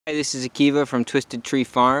Hi, this is Akiva from Twisted Tree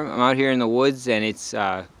Farm. I'm out here in the woods and it's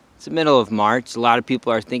the middle of March. A lot of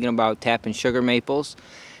people are thinking about tapping sugar maples,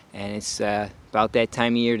 and it's about that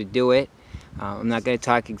time of year to do it. I'm not going to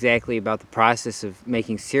talk exactly about the process of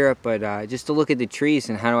making syrup, but just to look at the trees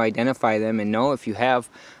and how to identify them and know if you have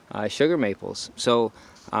sugar maples. So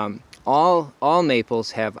all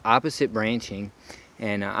maples have opposite branching,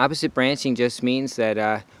 and opposite branching just means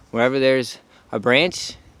that wherever there's a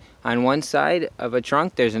branch on one side of a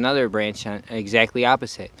trunk, there's another branch on exactly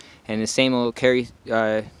opposite, and the same will carry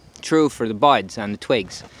true for the buds on the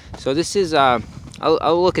twigs. So this is I'll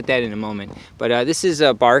look at that in a moment, but this is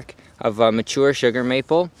a bark of a mature sugar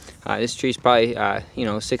maple. This tree's probably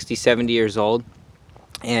 60-70 years old,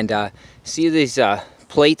 and see these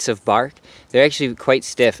plates of bark? They're actually quite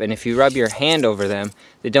stiff, and if you rub your hand over them,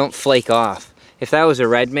 they don't flake off. If that was a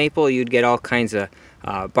red maple, you'd get all kinds of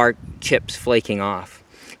bark chips flaking off.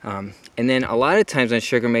 And then a lot of times on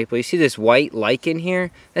sugar maple, you see this white lichen here.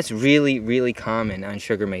 That's really common on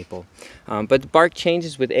sugar maple. But the bark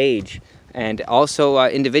changes with age and also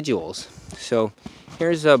individuals. So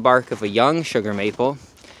here's a bark of a young sugar maple,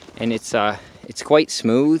 and it's quite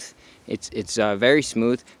smooth. It's very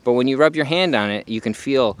smooth, but when you rub your hand on it, you can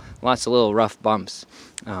feel lots of little rough bumps.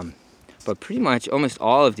 But pretty much almost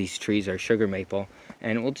all of these trees are sugar maple,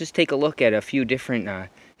 and we'll just take a look at a few different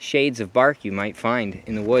shades of bark you might find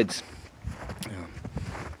in the woods.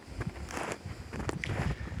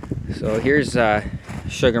 So here's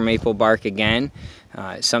sugar maple bark again.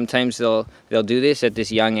 Sometimes they'll do this at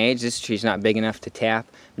this young age. This tree's not big enough to tap.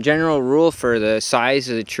 General rule for the size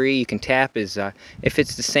of the tree you can tap is if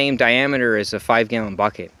it's the same diameter as a 5-gallon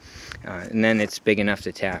bucket, and then it's big enough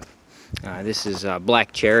to tap. This is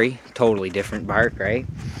black cherry, totally different bark, right?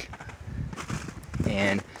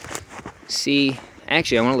 And see,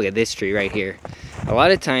 actually I want to look at this tree right here. A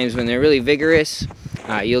lot of times when they're really vigorous,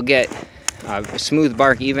 you'll get smooth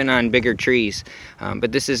bark even on bigger trees,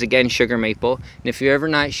 but this is again sugar maple. And if you're ever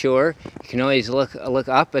not sure, you can always look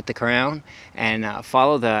up at the crown and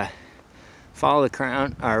follow the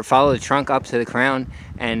crown, or follow the trunk up to the crown,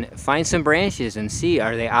 and find some branches and see,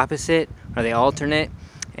 are they opposite, are they alternate?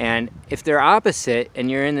 And if they're opposite and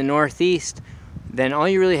you're in the northeast, then all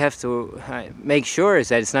you really have to make sure is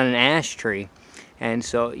that it's not an ash tree. And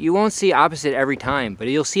so you won't see opposite every time, but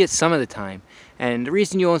you'll see it some of the time. And the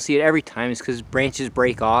reason you won't see it every time is because branches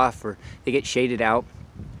break off or they get shaded out.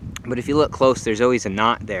 But if you look close, there's always a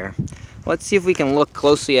knot there. Let's see if we can look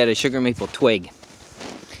closely at a sugar maple twig.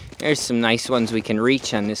 There's some nice ones we can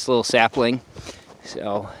reach on this little sapling.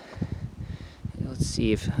 So let's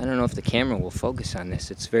see if, I don't know if the camera will focus on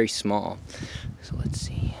this. It's very small. So let's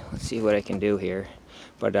see what I can do here.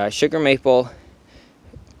 But sugar maple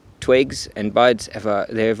twigs and buds have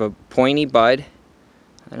a pointy bud.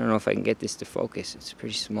 I don't know if I can get this to focus. It's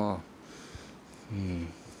pretty small.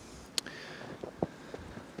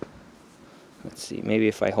 Let's see, maybe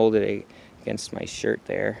if I hold it against my shirt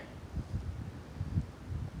there.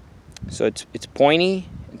 So it's pointy,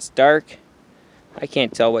 it's dark. I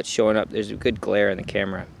can't tell what's showing up. There's a good glare in the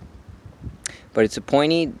camera. But it's a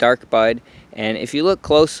pointy, dark bud, and if you look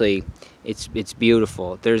closely, it's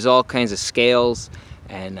beautiful. There's all kinds of scales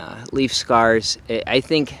and leaf scars. I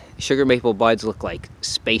think sugar maple buds look like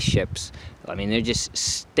spaceships. I mean, they're just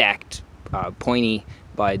stacked pointy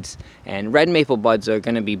buds, and red maple buds are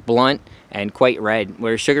going to be blunt and quite red,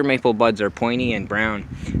 where sugar maple buds are pointy and brown.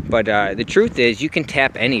 But the truth is, you can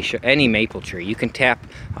tap any maple tree. You can tap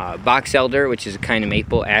box elder, which is a kind of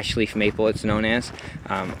maple, ash leaf maple it's known as,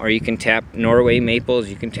 or you can tap Norway maples,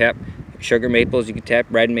 you can tap sugar maples, you can tap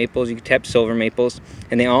red maples, you can tap silver maples,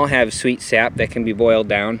 and they all have sweet sap that can be boiled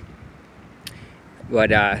down.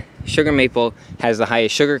 But sugar maple has the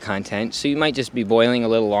highest sugar content, so you might just be boiling a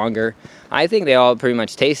little longer. I think they all pretty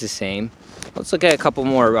much taste the same. Let's look at a couple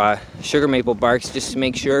more sugar maple barks just to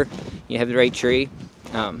make sure you have the right tree.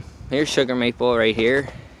 Here's sugar maple right here,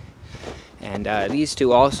 and these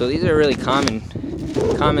two also. These are really common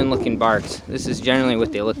looking barks. This is generally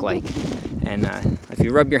what they look like, and if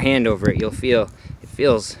you rub your hand over it, you'll feel it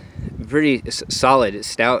feels pretty solid,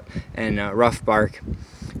 stout, and rough bark.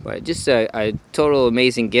 But just a total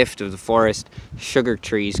amazing gift of the forest, sugar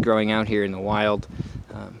trees growing out here in the wild.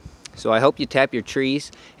 So I hope you tap your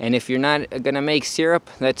trees, and if you're not going to make syrup,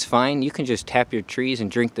 that's fine. You can just tap your trees and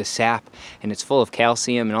drink the sap, and it's full of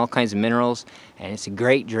calcium and all kinds of minerals, and it's a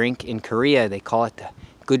great drink. In Korea, they call it the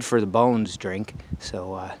good for the bones drink.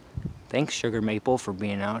 So thanks, sugar maple, for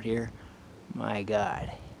being out here. My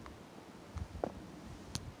God.